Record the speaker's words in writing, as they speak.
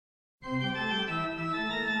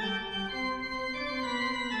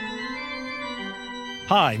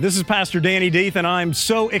Hi, this is Pastor Danny Deeth, and I'm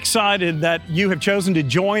so excited that you have chosen to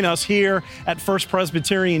join us here at First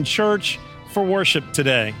Presbyterian Church for worship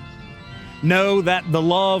today. Know that the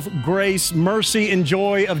love, grace, mercy, and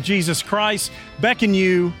joy of Jesus Christ beckon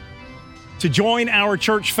you to join our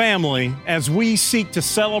church family as we seek to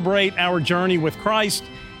celebrate our journey with Christ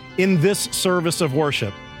in this service of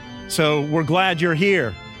worship. So we're glad you're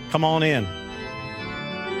here. Come on in.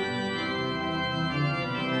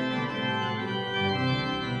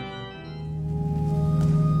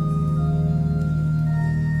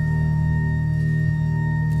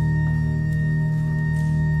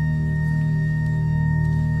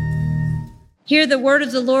 Hear the word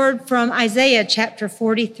of the Lord from Isaiah chapter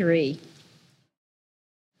 43.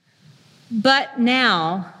 But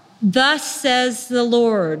now, thus says the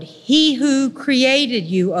Lord, He who created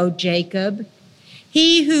you, O Jacob,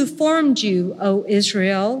 He who formed you, O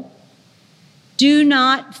Israel, do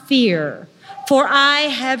not fear, for I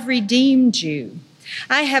have redeemed you.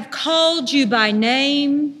 I have called you by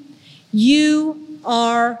name. You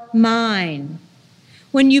are mine.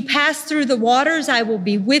 When you pass through the waters, I will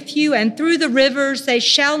be with you, and through the rivers, they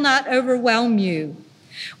shall not overwhelm you.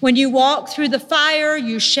 When you walk through the fire,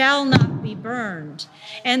 you shall not be burned,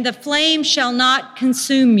 and the flame shall not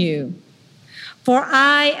consume you. For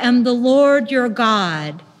I am the Lord your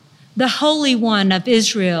God, the Holy One of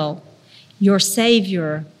Israel, your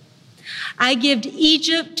Savior. I give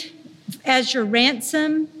Egypt as your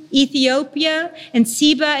ransom, Ethiopia and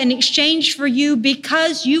Seba in exchange for you,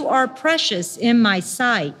 because you are precious in my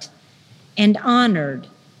sight and honored,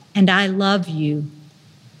 and I love you.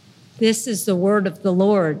 This is the word of the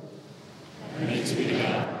Lord. Praise be to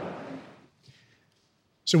God.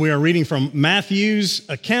 So we are reading from Matthew's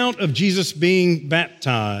account of Jesus being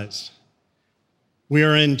baptized. We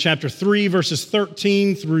are in chapter 3, verses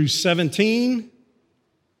 13 through 17.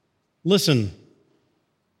 Listen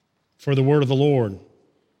for the word of the Lord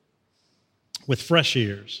with fresh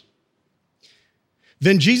ears.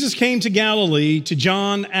 Then Jesus came to Galilee to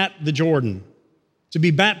John at the Jordan to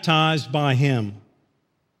be baptized by him.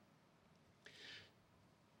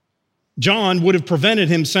 John would have prevented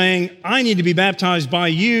him, saying, I need to be baptized by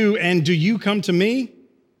you, and do you come to me?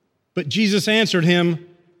 But Jesus answered him,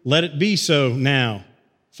 let it be so now,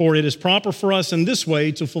 for it is proper for us in this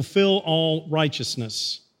way to fulfill all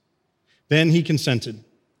righteousness. Then he consented.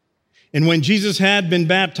 And when Jesus had been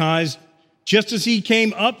baptized, just as he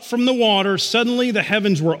came up from the water, suddenly the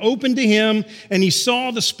heavens were opened to him, and he saw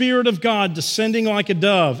the Spirit of God descending like a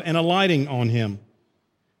dove and alighting on him.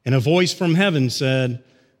 And a voice from heaven said,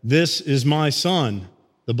 This is my Son,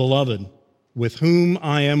 the beloved, with whom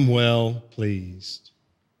I am well pleased.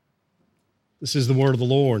 This is the word of the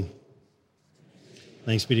Lord.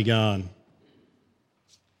 Thanks be to God.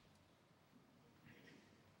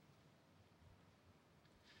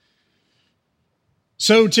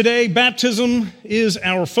 So today, baptism is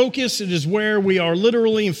our focus. It is where we are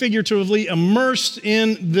literally and figuratively immersed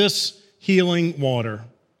in this healing water.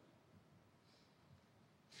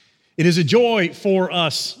 It is a joy for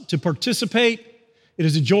us to participate. It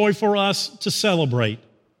is a joy for us to celebrate.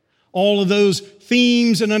 All of those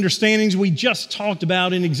themes and understandings we just talked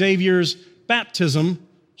about in Xavier's baptism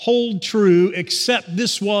hold true, except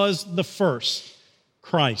this was the first,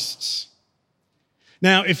 Christ's.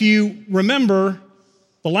 Now, if you remember,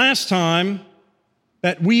 the last time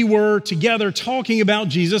that we were together talking about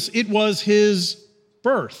Jesus, it was his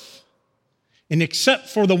birth. And except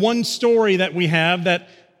for the one story that we have that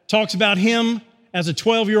talks about him as a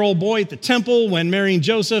 12-year-old boy at the temple when Mary and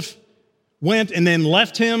Joseph went and then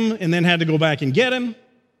left him and then had to go back and get him,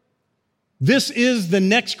 this is the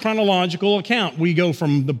next chronological account. We go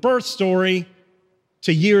from the birth story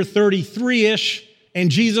to year 33-ish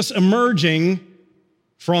and Jesus emerging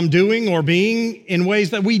from doing or being in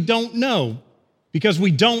ways that we don't know because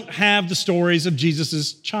we don't have the stories of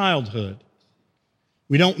Jesus' childhood.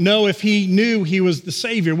 We don't know if he knew he was the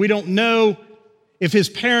Savior. We don't know if his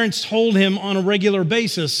parents told him on a regular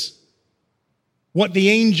basis what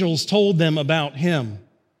the angels told them about him.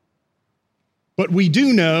 But we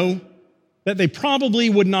do know that they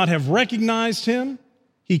probably would not have recognized him.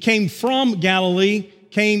 He came from Galilee,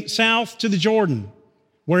 came south to the Jordan,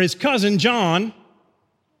 where his cousin John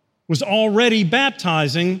was already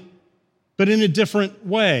baptizing, but in a different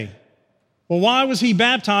way. Well, why was he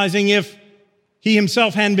baptizing if he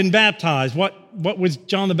himself hadn't been baptized? What was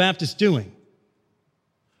John the Baptist doing?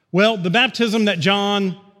 Well, the baptism that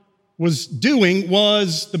John was doing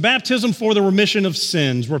was the baptism for the remission of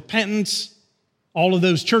sins, repentance, all of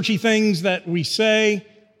those churchy things that we say,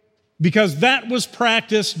 because that was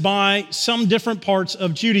practiced by some different parts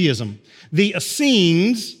of Judaism. The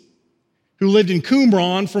Essenes, who lived in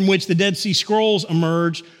Qumran, from which the Dead Sea Scrolls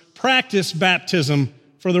emerged, practiced baptism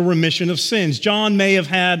for the remission of sins. John may have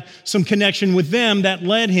had some connection with them that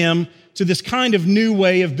led him to this kind of new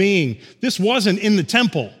way of being. This wasn't in the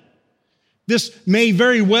temple. This may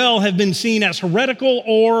very well have been seen as heretical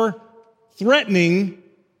or threatening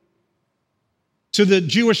to the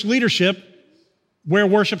Jewish leadership where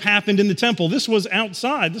worship happened in the temple. This was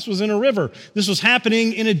outside. This was in a river. This was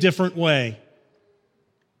happening in a different way.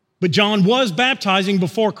 But John was baptizing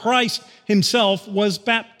before Christ himself was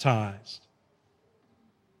baptized.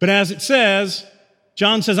 But as it says,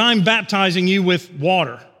 John says, I'm baptizing you with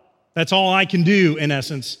water. That's all I can do, in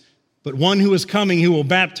essence. But one who is coming who will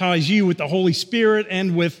baptize you with the Holy Spirit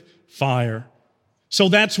and with fire. So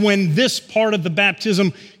that's when this part of the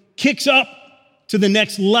baptism kicks up to the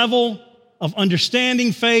next level of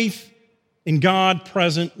understanding faith in God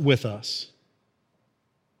present with us.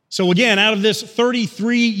 So again, out of this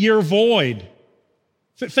 33-year void,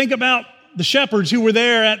 think about the shepherds who were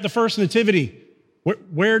there at the first nativity.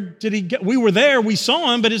 Where did he get? We were there, we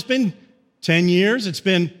saw him, but it's been 10 years, it's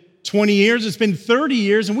been 20 years, it's been 30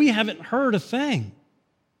 years, and we haven't heard a thing.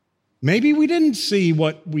 Maybe we didn't see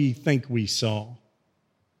what we think we saw.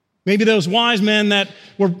 Maybe those wise men that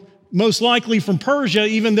were most likely from Persia,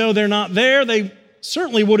 even though they're not there, they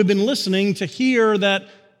certainly would have been listening to hear that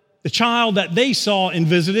the child that they saw and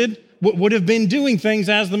visited would have been doing things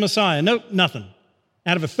as the Messiah. No, nothing.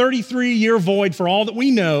 Out of a 33-year void, for all that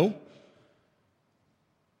we know,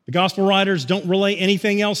 the gospel writers don't relay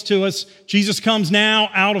anything else to us. Jesus comes now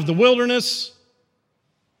out of the wilderness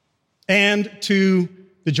and to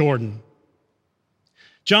the Jordan.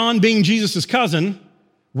 John, being Jesus' cousin,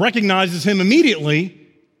 recognizes him immediately,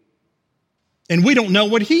 and we don't know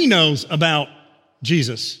what he knows about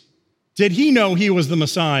Jesus. Did he know he was the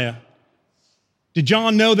Messiah? Did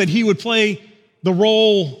John know that he would play the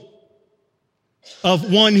role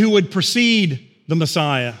of one who would precede the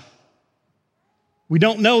Messiah? We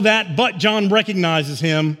don't know that, but John recognizes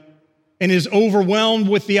him and is overwhelmed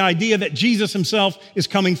with the idea that Jesus himself is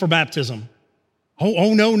coming for baptism.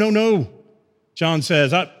 Oh, no, John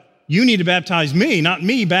says, you need to baptize me, not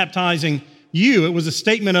me baptizing you. It was a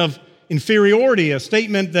statement of inferiority, a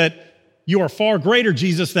statement that you are far greater,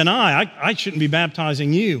 Jesus, than I shouldn't be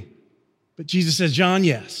baptizing you. But Jesus says, John,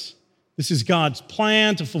 yes, this is God's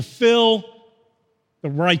plan to fulfill the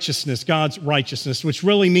righteousness, God's righteousness, which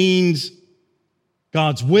really means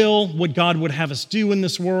God's will, what God would have us do in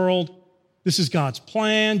this world. This is God's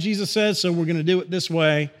plan, Jesus says, so we're going to do it this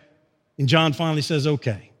way. And John finally says,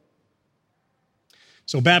 okay.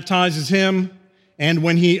 So baptizes him, and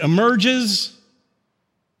when he emerges,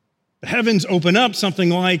 the heavens open up, something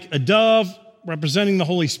like a dove representing the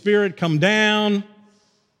Holy Spirit come down,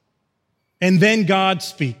 and then God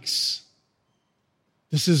speaks.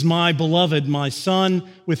 This is my beloved, my Son,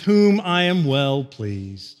 with whom I am well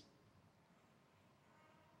pleased.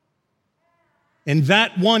 And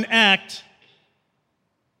that one act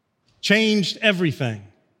changed everything.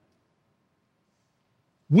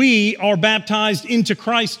 We are baptized into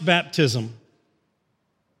Christ's baptism,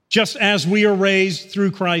 just as we are raised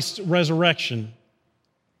through Christ's resurrection.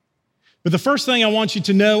 But the first thing I want you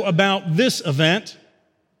to know about this event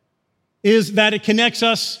is that it connects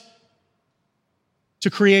us to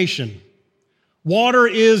creation. Water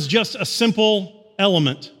is just a simple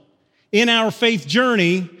element. In our faith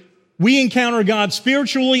journey, we encounter God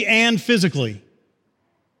spiritually and physically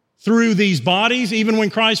through these bodies. Even when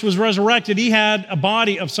Christ was resurrected, he had a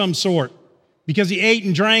body of some sort because he ate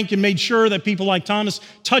and drank and made sure that people like Thomas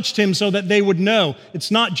touched him so that they would know. It's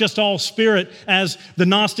not just all spirit, as the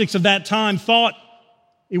Gnostics of that time thought.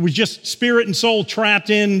 It was just spirit and soul trapped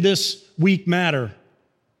in this weak matter.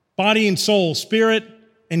 Body and soul, spirit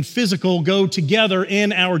and physical go together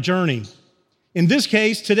in our journey. In this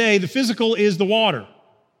case, today, the physical is the water.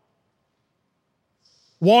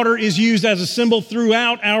 Water is used as a symbol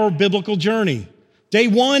throughout our biblical journey. Day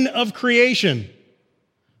one of creation,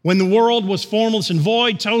 when the world was formless and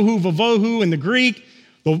void, tohu vavohu in the Greek,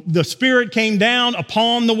 the Spirit came down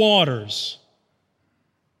upon the waters.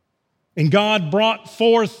 And God brought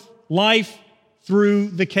forth life through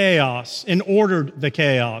the chaos and ordered the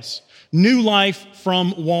chaos. New life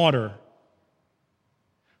from water.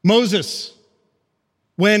 Moses,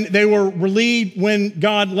 when they were relieved, when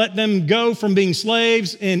God let them go from being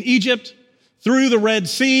slaves in Egypt, through the Red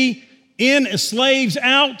Sea, in as slaves,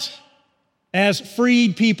 out as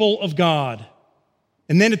freed people of God.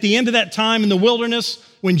 And then at the end of that time in the wilderness,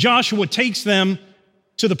 when Joshua takes them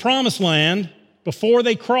to the promised land, before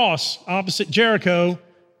they cross opposite Jericho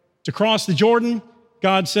to cross the Jordan,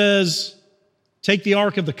 God says, take the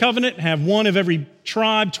Ark of the Covenant, have one of every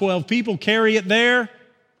tribe, 12 people, carry it there,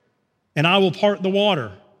 and I will part the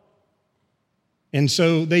water. And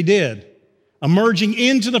so they did, emerging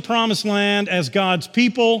into the promised land as God's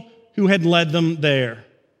people who had led them there.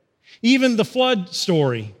 Even the flood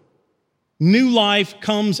story, new life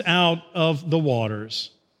comes out of the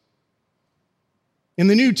waters. In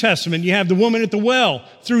the New Testament, you have the woman at the well.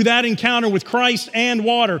 Through that encounter with Christ and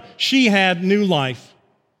water, she had new life.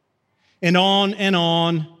 And on and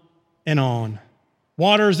on and on.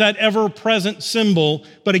 Water is that ever-present symbol,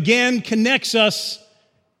 but again connects us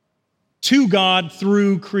to God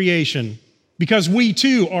through creation, because we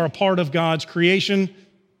too are a part of God's creation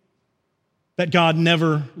that God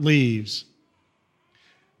never leaves.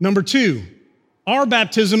 Number two, our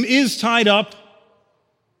baptism is tied up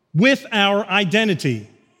with our identity.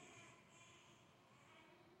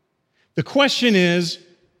 The question is,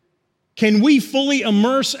 can we fully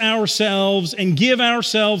immerse ourselves and give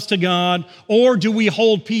ourselves to God, or do we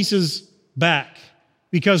hold pieces back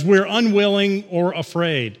because we're unwilling or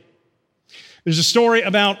afraid? There's a story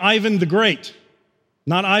about Ivan the Great.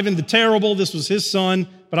 Not Ivan the Terrible, this was his son,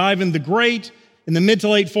 but Ivan the Great in the mid to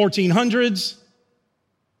late 1400s.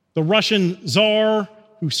 The Russian Tsar,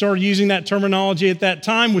 who started using that terminology at that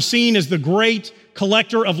time, was seen as the great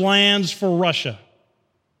collector of lands for Russia.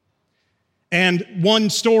 And one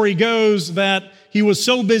story goes that he was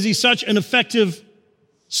so busy, such an effective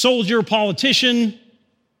soldier, politician,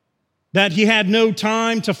 that he had no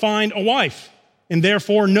time to find a wife, and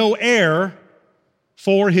therefore no heir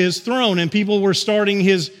for his throne. And people were starting,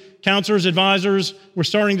 his counselors, advisors, were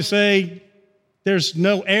starting to say, there's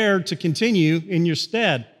no heir to continue in your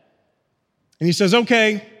stead. And he says,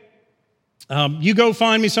 okay, you go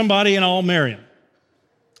find me somebody and I'll marry him.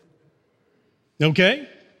 Okay?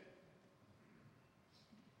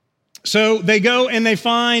 So they go and they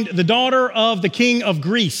find the daughter of the king of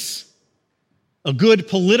Greece, a good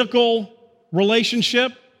political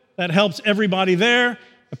relationship that helps everybody there.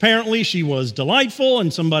 Apparently she was delightful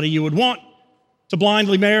and somebody you would want to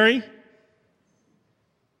blindly marry.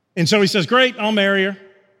 And so he says, great, I'll marry her.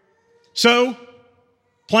 So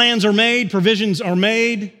plans are made, provisions are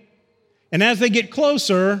made, and as they get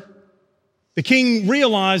closer, the king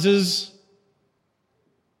realizes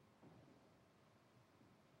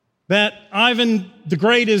that Ivan the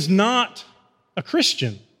Great is not a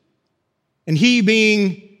Christian. And he,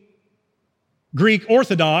 being Greek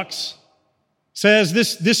Orthodox, says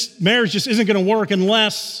this marriage just isn't going to work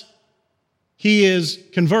unless he is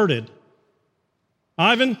converted.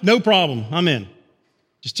 Ivan, no problem, I'm in.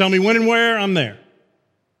 Just tell me when and where, I'm there.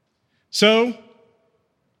 So,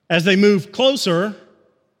 as they move closer,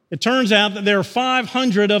 it turns out that there are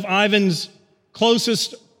 500 of Ivan's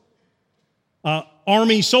closest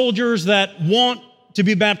army soldiers that want to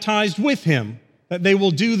be baptized with him, that they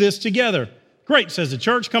will do this together. Great, says the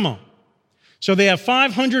church, come on. So they have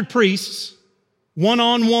 500 priests,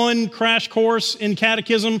 one-on-one crash course in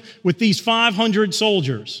catechism with these 500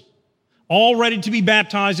 soldiers, all ready to be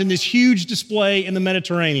baptized in this huge display in the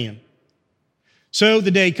Mediterranean. So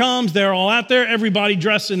the day comes, they're all out there, everybody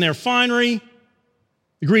dressed in their finery,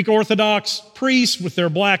 the Greek Orthodox priests with their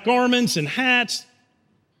black garments and hats,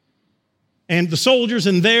 and the soldiers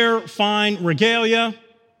in their fine regalia.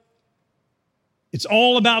 It's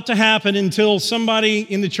all about to happen until somebody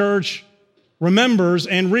in the church remembers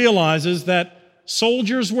and realizes that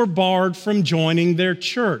soldiers were barred from joining their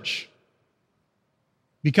church.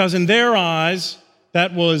 Because in their eyes,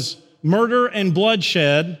 that was murder and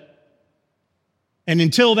bloodshed, and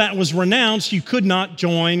until that was renounced, you could not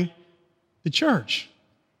join the church.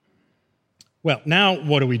 Well, now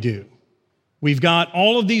what do we do? We've got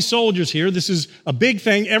all of these soldiers here. This is a big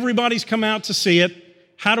thing. Everybody's come out to see it.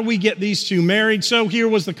 How do we get these two married? So here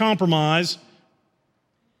was the compromise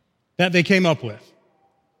that they came up with.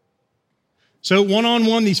 So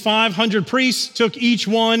one-on-one, these 500 priests took each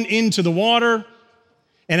one into the water.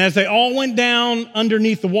 And as they all went down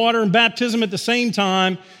underneath the water in baptism at the same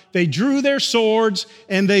time, they drew their swords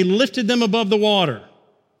and they lifted them above the water.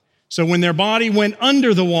 So when their body went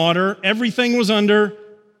under the water, everything was under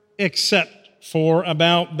except for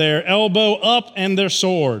about their elbow up and their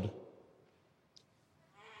sword.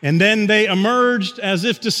 And then they emerged as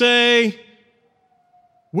if to say,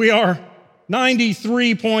 we are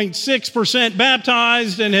 93.6%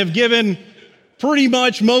 baptized and have given pretty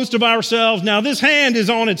much most of ourselves. Now this hand is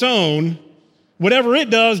on its own. Whatever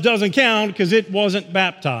it does doesn't count because it wasn't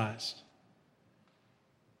baptized.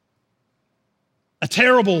 A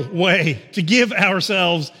terrible way to give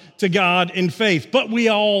ourselves to God in faith, but we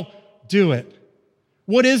all do it.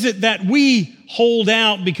 What is it that we hold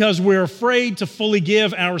out because we're afraid to fully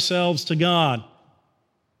give ourselves to God?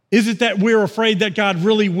 Is it that we're afraid that God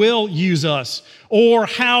really will use us, or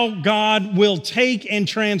how God will take and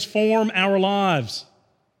transform our lives?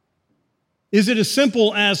 Is it as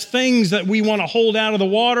simple as things that we want to hold out of the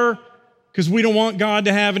water because we don't want God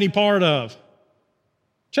to have any part of?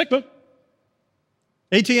 Checkbook,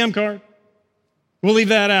 ATM card. We'll leave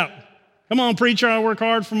that out. Come on, preacher, I work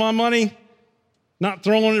hard for my money. Not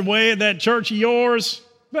throwing it away at that church of yours.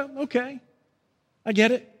 Well, okay, I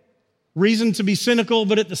get it. Reason to be cynical,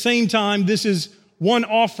 but at the same time, this is one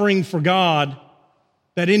offering for God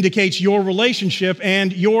that indicates your relationship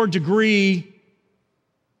and your degree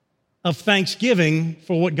of thanksgiving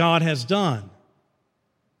for what God has done.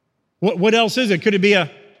 What else is it? Could it be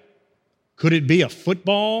a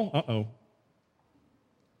football? Uh-oh.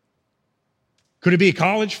 Could it be a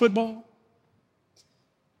college football?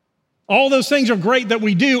 All those things are great that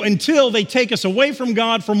we do until they take us away from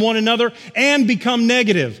God, from one another, and become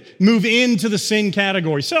negative, move into the sin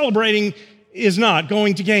category. Celebrating is not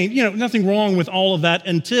going to gain, nothing wrong with all of that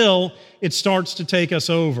until it starts to take us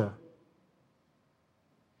over.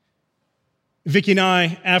 Vicki and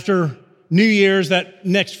I, after New Year's, that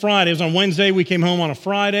next Friday, it was on Wednesday, we came home on a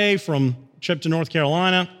Friday from a trip to North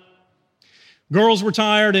Carolina. Girls were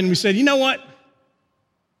tired, and we said, you know what?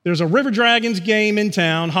 There's a River Dragons game in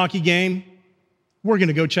town, hockey game. We're going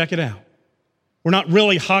to go check it out. We're not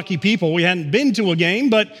really hockey people. We hadn't been to a game,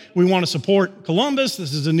 but we want to support Columbus.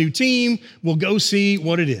 This is a new team. We'll go see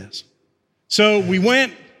what it is. So we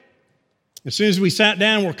went. As soon as we sat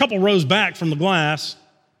down, we're a couple rows back from the glass,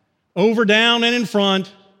 over, down, and in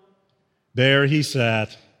front. There he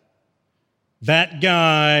sat. That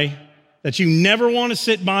guy that you never want to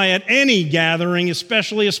sit by at any gathering,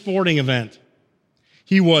 especially a sporting event.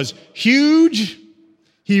 He was huge,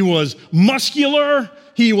 he was muscular,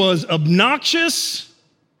 he was obnoxious.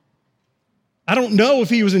 I don't know if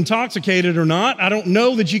he was intoxicated or not. I don't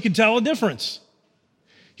know that you could tell a difference.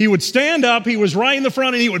 He would stand up, he was right in the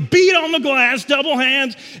front, and he would beat on the glass, double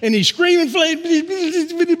hands, and he's screaming,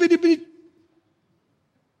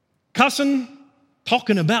 cussing,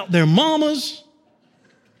 talking about their mamas.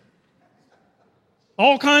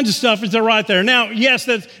 All kinds of stuff is there right there. Now, yes,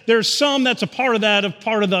 there's some that's a part of that,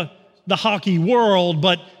 part of the hockey world,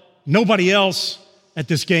 but nobody else at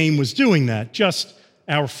this game was doing that, just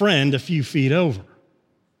our friend a few feet over.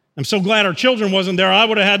 I'm so glad our children wasn't there. I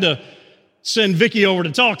would have had to send Vicki over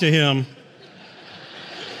to talk to him.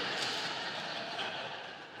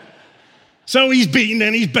 So he's beating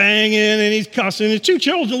and he's banging and he's cussing. His two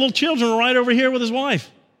children, little children, are right over here with his wife.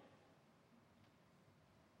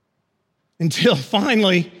 Until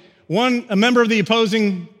finally, a member of the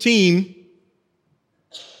opposing team,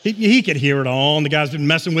 he could hear it all, and the guy's been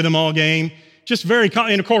messing with him all game.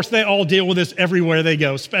 And of course, they all deal with this everywhere they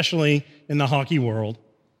go, especially in the hockey world.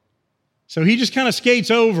 So he just kind of skates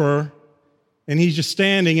over, and he's just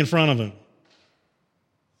standing in front of him.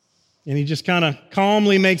 And he just kind of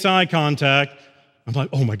calmly makes eye contact. I'm like,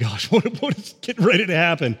 oh my gosh, what is getting ready to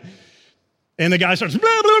happen? And the guy starts,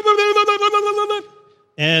 blah, blah, blah, blah, blah, blah, blah, blah.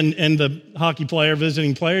 And the hockey player,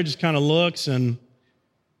 visiting player, just kind of looks and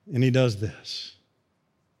he does this.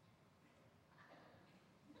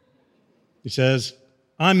 He says,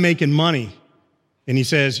 I'm making money. And he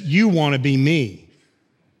says, you want to be me.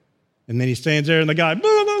 And then he stands there and the guy, blah,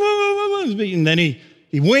 blah, blah, blah, blah, and then he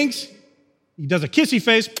winks, he does a kissy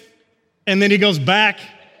face, and then he goes back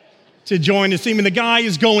to join his team. And the guy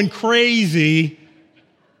is going crazy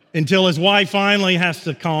until his wife finally has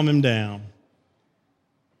to calm him down.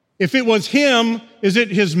 If it was him, is it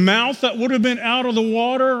his mouth that would have been out of the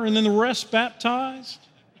water and then the rest baptized?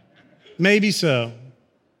 Maybe so.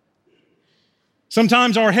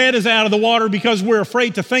 Sometimes our head is out of the water because we're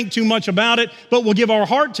afraid to think too much about it, but we'll give our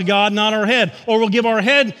heart to God, not our head. Or we'll give our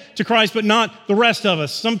head to Christ, but not the rest of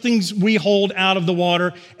us. Some things we hold out of the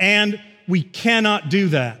water, and we cannot do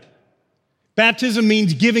that. Baptism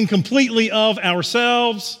means giving completely of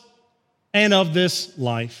ourselves and of this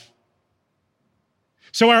life.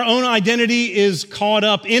 So our own identity is caught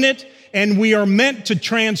up in it, and we are meant to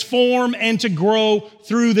transform and to grow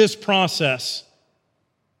through this process.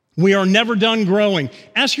 We are never done growing.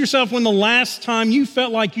 Ask yourself when the last time you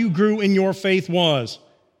felt like you grew in your faith was.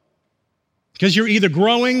 Because you're either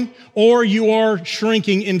growing or you are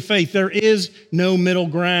shrinking in faith. There is no middle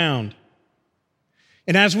ground.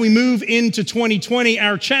 And as we move into 2020,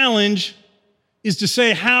 our challenge is to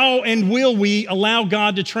say, how and will we allow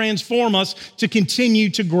God to transform us to continue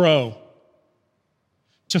to grow,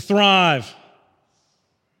 to thrive,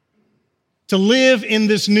 to live in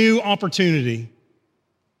this new opportunity?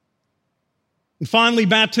 And finally,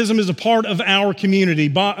 baptism is a part of our community.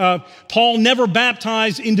 Paul never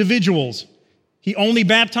baptized individuals. He only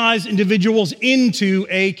baptized individuals into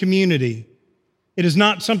a community. It is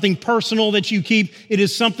not something personal that you keep. It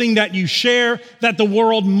is something that you share that the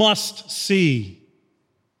world must see.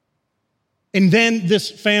 And then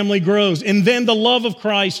this family grows. And then the love of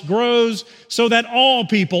Christ grows so that all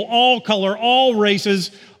people, all color, all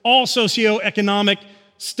races, all socioeconomic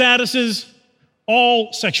statuses,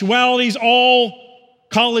 all sexualities, all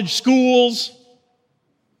college schools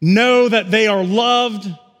know that they are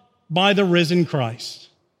loved by the risen Christ.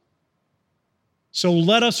 So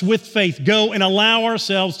let us with faith go and allow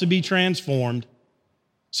ourselves to be transformed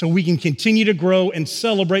so we can continue to grow and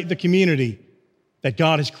celebrate the community that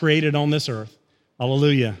God has created on this earth.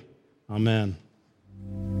 Hallelujah. Amen.